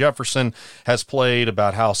KJ Jefferson has played,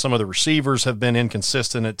 about how some of the receivers have been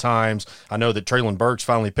inconsistent at times. I know that Traylon Burks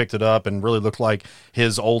finally picked it up and really looked like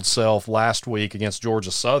his old self last week against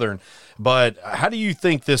Georgia Southern. But how do you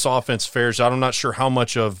think this offense fares out? I'm not sure how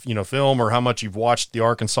much of film or how much you've watched the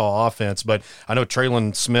Arkansas offense, but I know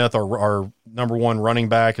Traylon Smith, our number one running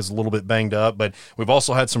back, is a little bit banged up, but we've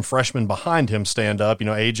also had some freshmen behind him stand up.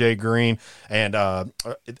 AJ Green and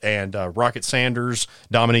Rocket Sanders,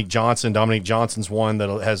 Dominique Johnson. Dominique Johnson's one that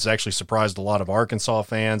has actually surprised a lot of Arkansas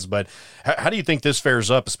fans. But how do you think this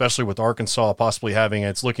fares up, especially with Arkansas possibly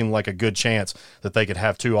it's looking like a good chance that they could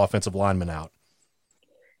have 2 offensive linemen out?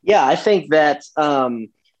 Yeah, I think that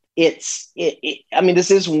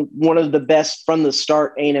this is one of the best from the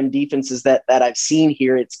start A&M defenses that I've seen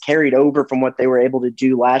here. It's carried over from what they were able to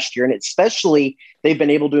do last year, and especially they've been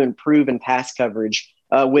able to improve in pass coverage,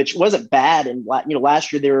 which wasn't bad. And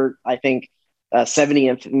last year they were, I think,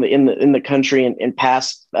 70th in the country in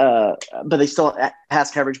pass, but they still pass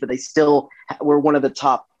coverage, but they still were one of the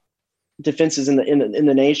top defenses in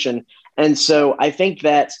the nation. And so I think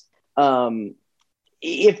that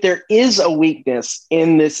if there is a weakness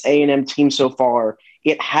in this A&M team so far,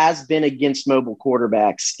 it has been against mobile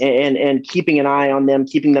quarterbacks and keeping an eye on them,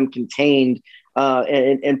 keeping them contained,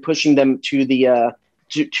 and pushing them to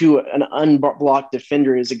to an unblocked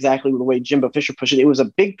defender is exactly the way Jimbo Fisher pushed it. It was a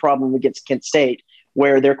big problem against Kent State,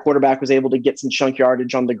 where their quarterback was able to get some chunk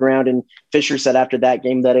yardage on the ground. And Fisher said after that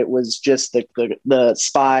game that it was just the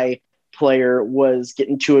spy player was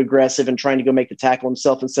getting too aggressive and trying to go make the tackle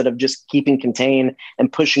himself instead of just keeping contained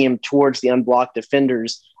and pushing him towards the unblocked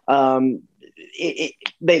defenders. I'm curious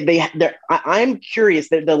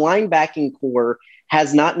that the linebacking core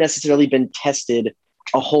has not necessarily been tested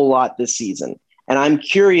a whole lot this season. And I'm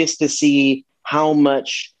curious to see how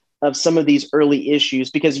much of some of these early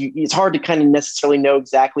issues, because it's hard to kind of necessarily know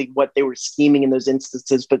exactly what they were scheming in those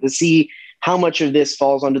instances, but to see how much of this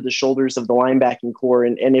falls onto the shoulders of the linebacking core,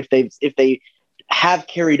 and if they have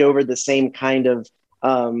carried over the same kind of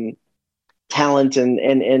talent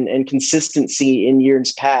and consistency in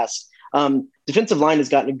years past. Defensive line has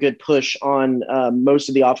gotten a good push on most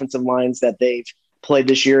of the offensive lines that they've played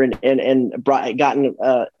this year, and gotten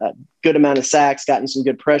a good amount of sacks, gotten some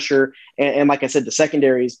good pressure, and like I said, the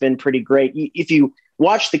secondary has been pretty great. If you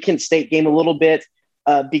watch the Kent State game a little bit,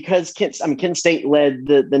 because Kent State led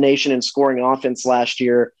the nation in scoring offense last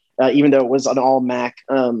year, even though it was an all-MAC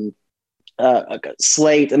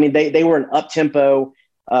slate. I mean, they were an up-tempo,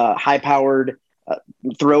 high-powered,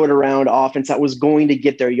 throw it around offense that was going to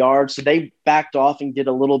get their yards. So they backed off and did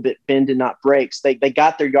a little bit bend and not break. So they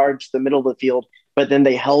got their yards to the middle of the field, but then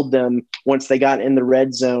they held them once they got in the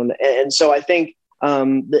red zone. And so I think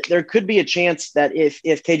there could be a chance that if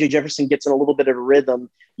KJ Jefferson gets in a little bit of a rhythm,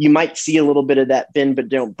 you might see a little bit of that bend but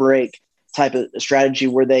don't break type of strategy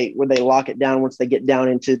where they lock it down once they get down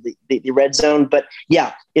into the red zone. But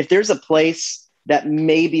yeah, if there's a place that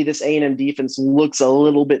maybe this A&M defense looks a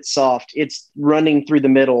little bit soft, it's running through the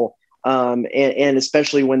middle, and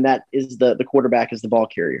especially when that is the quarterback is the ball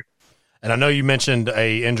carrier. And I know you mentioned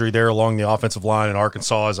a injury there along the offensive line in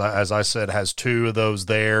Arkansas, as I said, has 2 of those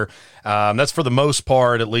there. That's for the most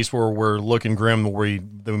part, at least where we're looking grim, where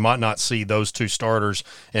we might not see those 2 starters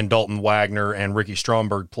in Dalton Wagner and Ricky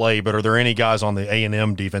Stromberg play. But are there any guys on the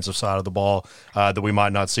A&M defensive side of the ball that we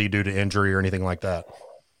might not see due to injury or anything like that?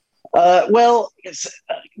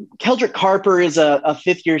 Keldrick Harper is a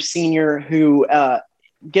fifth-year senior who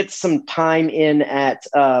gets some time in at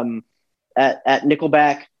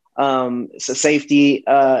nickelback. Safety,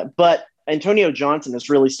 but Antonio Johnson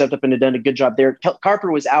has really stepped up and done a good job there.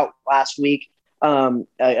 Carper was out last week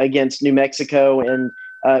against New Mexico, and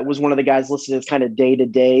was one of the guys listed as kind of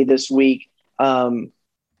day-to-day this week.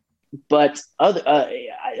 But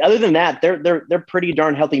other than that, they're pretty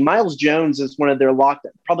darn healthy. Miles Jones is one of their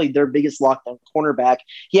probably their biggest lockdown cornerback.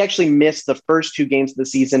 He actually missed the first 2 games of the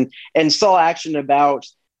season and saw action about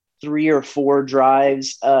 3 or 4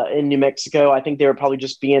 drives in New Mexico. I think they were probably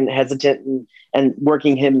just being hesitant and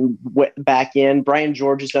working him back in. Brian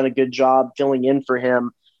George has done a good job filling in for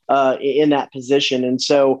him in that position. And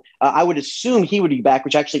so I would assume he would be back,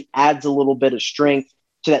 which actually adds a little bit of strength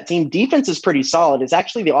to that team. Defense is pretty solid. It's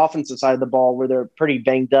actually the offensive side of the ball where they're pretty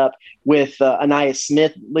banged up, with Anaya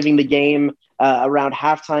Smith leaving the game around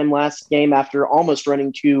halftime last game after almost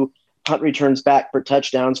running 2 punt returns back for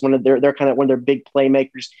touchdowns. They're kind of one of their big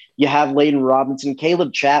playmakers. You have Layden Robinson.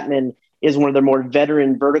 Caleb Chapman is one of their more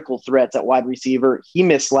veteran vertical threats at wide receiver. He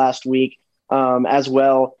missed last week as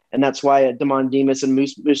well, and that's why Damon Demas and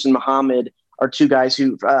Musin Muhammad are two guys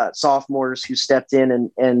who sophomores who stepped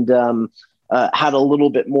in and had a little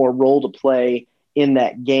bit more role to play in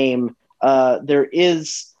that game. There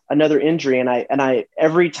is another injury, and I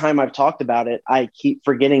every time I've talked about it, I keep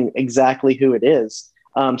forgetting exactly who it is.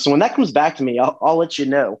 So when that comes back to me, I'll let you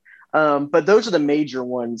know. But those are the major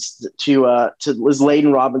ones to Liz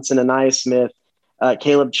Layden Robinson, Anaya Smith,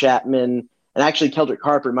 Caleb Chapman, and actually Keldrick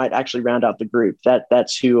Harper might actually round out the group.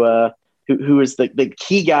 That's who is the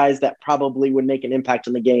key guys that probably would make an impact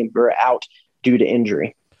in the game who are out due to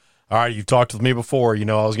injury. All right, you've talked with me before.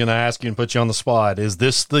 I was going to ask you and put you on the spot. Is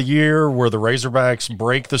this the year where the Razorbacks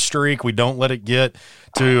break the streak? We don't let it get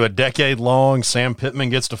to a decade long. Sam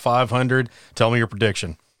Pittman gets to 500. Tell me your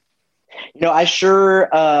prediction. I've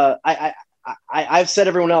said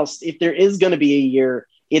everyone else, if there is going to be a year,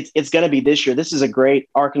 it's going to be this year. This is a great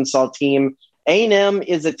Arkansas team. A&M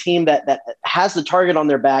is a team that has the target on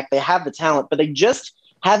their back. They have the talent, but they just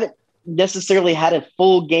haven't necessarily had a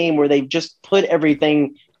full game where they've just put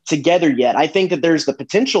everything together yet. I think that there's the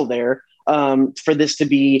potential there for this to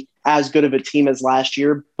be as good of a team as last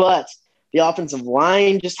year, but the offensive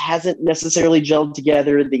line just hasn't necessarily gelled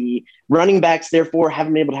together. The running backs, therefore,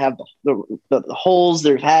 haven't been able to have the holes.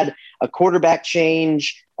 They've had a quarterback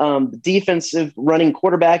change. The defensive running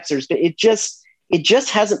quarterbacks, it just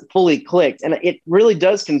hasn't fully clicked. And it really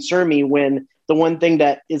does concern me when the one thing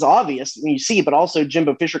that is obvious when you see, but also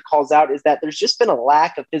Jimbo Fisher calls out, is that there's just been a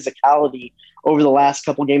lack of physicality over the last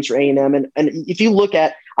couple of games for A&M. And if you look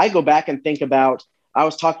at, I go back and think about, I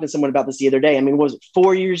was talking to someone about this the other day. I mean, was it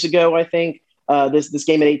 4 years ago? I think this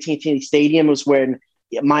game at AT&T Stadium was when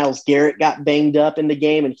Myles Garrett got banged up in the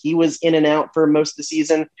game and he was in and out for most of the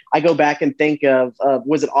season. I go back and think of,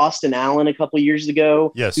 was it Austin Allen a couple of years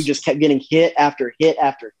ago? Yes. Who just kept getting hit after hit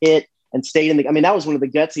after hit and stayed in the, I mean, that was one of the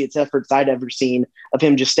gutsiest efforts I'd ever seen of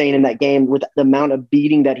him just staying in that game with the amount of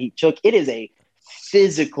beating that he took. It is a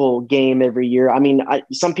physical game every year. I mean,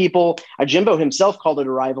 some people, Jimbo himself called it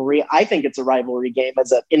a rivalry. I think it's a rivalry game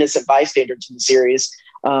as an innocent bystander to the series.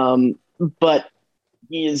 But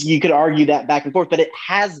you could argue that back and forth, but it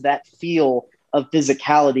has that feel of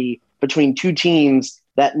physicality between two teams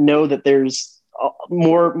that know that there's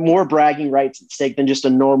more bragging rights at stake than just a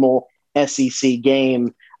normal SEC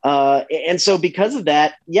game. And so because of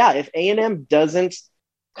that, yeah, if A&M doesn't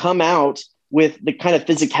come out with the kind of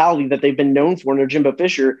physicality that they've been known for under Jimbo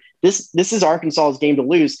Fisher, this is Arkansas's game to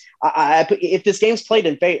lose. If this game's played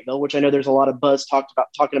in Fayetteville, which I know there's a lot of buzz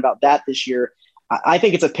talking about that this year, I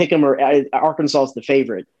think it's a pick 'em, or Arkansas is the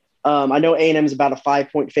favorite. I know A&M is about a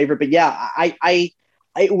 5-point favorite, but yeah,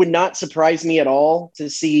 it would not surprise me at all to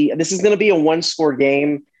see this is going to be a 1-score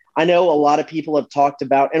game. I know a lot of people have talked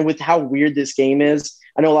about, and with how weird this game is,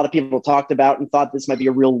 I know a lot of people talked about and thought this might be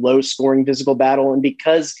a real low-scoring physical battle. And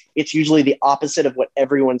because it's usually the opposite of what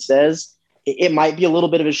everyone says, it might be a little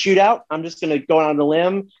bit of a shootout. I'm just going to go out on a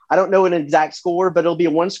limb. I don't know an exact score, but it'll be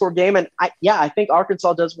a 1-score game. And I think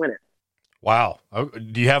Arkansas does win it. Wow.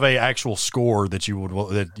 Do you have an actual score that you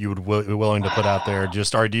would be willing to put out there?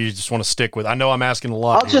 Or do you just want to stick with? I know I'm asking a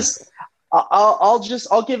lot.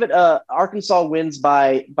 I'll give it Arkansas wins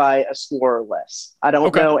by a score or less. I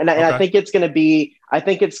don't know, and I think it's going to be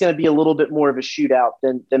a little bit more of a shootout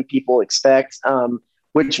than people expect.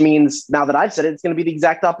 Which means now that I've said it, it's going to be the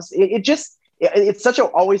exact opposite. It's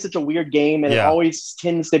always such a weird game, and it always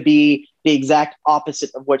tends to be the exact opposite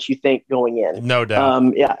of what you think going in. No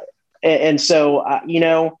doubt. And so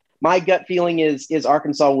my gut feeling is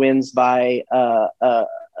Arkansas wins by a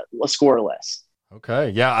score or less. Okay.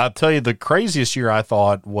 Yeah. I'll tell you, the craziest year I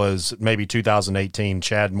thought was maybe 2018,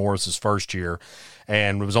 Chad Morris's first year,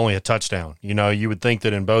 and it was only a touchdown. You would think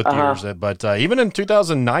that in both years, but even in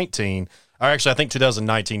 2019, or actually I think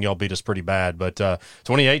 2019 y'all beat us pretty bad, but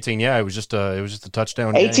 2018, yeah, it was just a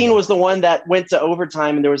touchdown. 18 game. Was the one that went to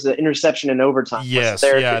overtime, and there was an interception in overtime. Yes.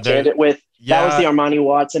 That was the Armani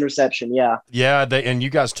Watts interception, yeah. Yeah, and you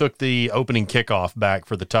guys took the opening kickoff back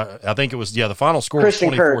for I think it was, the final score was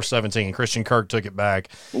 24-17. Christian Kirk took it back.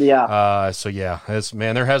 Yeah.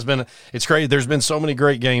 It's great. There's been so many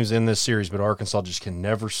great games in this series, but Arkansas just can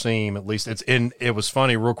never seem, at least it was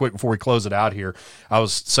funny, real quick before we close it out here. I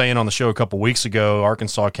was saying on the show a couple weeks ago,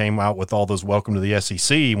 Arkansas came out with all those welcome to the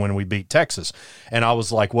SEC when we beat Texas. And I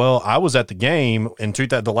was like, well, I was at the game in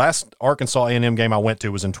the last Arkansas A&M game I went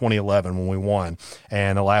to was in 2011 when we won,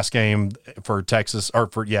 and the last game for Texas, or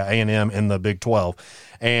for A&M in the Big 12,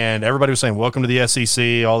 and everybody was saying welcome to the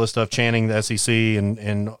SEC, all this stuff, chanting the SEC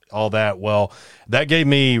and all that. Well, that gave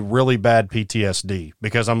me really bad PTSD,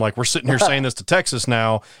 because I'm like, we're sitting here saying this to Texas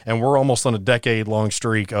now, and we're almost on a decade-long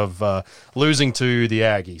streak of losing to the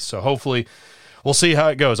Aggies. So hopefully we'll see how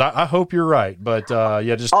it goes. I hope you're right, but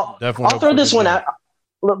just definitely. I'll throw this one out.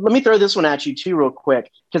 Let me throw this one at you too, real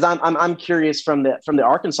quick, because I'm curious from the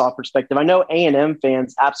Arkansas perspective. I know A&M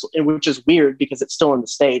fans absolutely, which is weird because it's still in the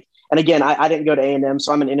state. And again, I didn't go to A&M,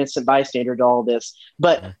 so I'm an innocent bystander to all this.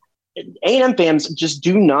 But A&M fans just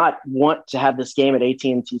do not want to have this game at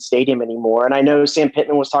AT&T Stadium anymore. And I know Sam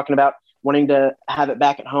Pittman was talking about wanting to have it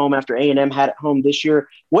back at home after A&M had it home this year.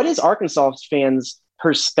 What is Arkansas fans'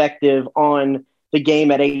 perspective on the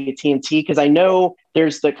game at AT&T? Because I know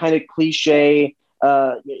there's the kind of cliche.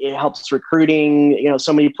 It helps recruiting.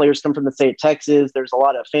 So many players come from the state of Texas. There's a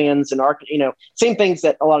lot of fans and same things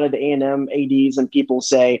that a lot of the A&M ADs and people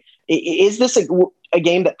say. Is this a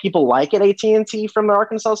game that people like at AT&T from the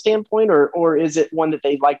Arkansas standpoint, or is it one that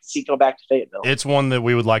they'd like to see go back to Fayetteville? It's one that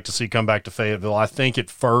we would like to see come back to Fayetteville. I think at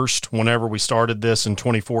first, whenever we started this in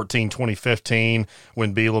 2014, 2015,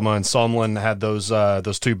 when Bielema and Sumlin had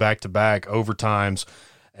those two back-to-back overtimes,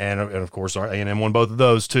 and of course our A&M won both of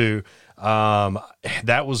those too.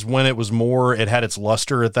 That was when it was more, it had its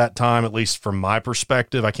luster at that time, at least from my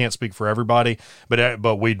perspective. I can't speak for everybody,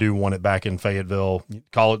 but we do want it back in Fayetteville.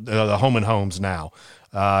 Call it the home and homes now.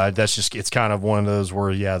 It's kind of one of those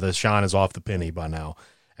where, the shine is off the penny by now.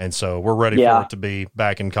 And so we're ready for it to be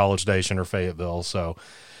back in College Station or Fayetteville. So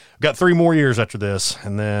we've got 3 more years after this,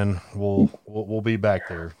 and then we'll be back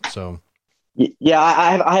there. So. Yeah,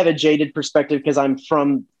 I have a jaded perspective because I'm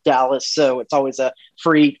from Dallas, so it's always a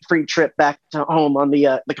free trip back to home on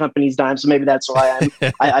the company's dime. So maybe that's why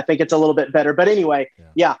I think it's a little bit better. But anyway,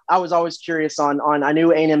 I was always curious on I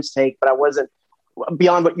knew A&M's take, but I wasn't,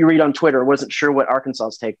 beyond what you read on Twitter, wasn't sure what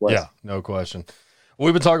Arkansas's take was. Yeah, no question.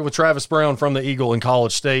 We've been talking with Travis Brown from the Eagle in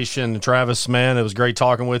College Station. Travis, man, it was great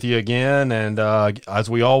talking with you again. And as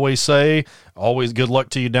we always say, always good luck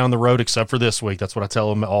to you down the road, except for this week. That's what I tell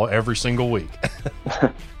them every single week.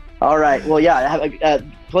 All right. Well, have a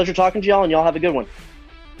pleasure talking to y'all, and y'all have a good one.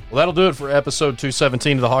 Well, that'll do it for episode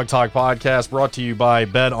 217 of the Hawg Talk Podcast, brought to you by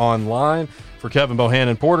Bet Online. For Kevin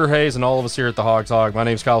Bohannon, Porter Hayes, and all of us here at the Hawg Talk, my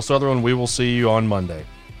name's Kyle Sutherland. We will see you on Monday.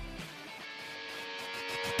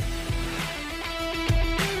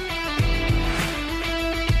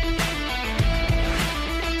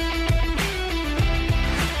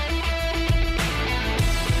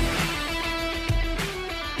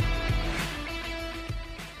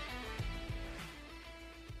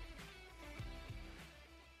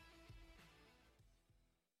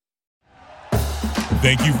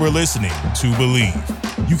 Thank you for listening to Believe.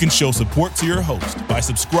 You can show support to your host by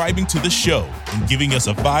subscribing to the show and giving us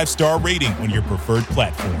a 5-star rating on your preferred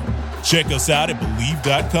platform. Check us out at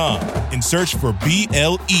Believe.com and search for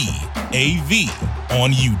BLEAV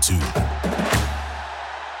on YouTube.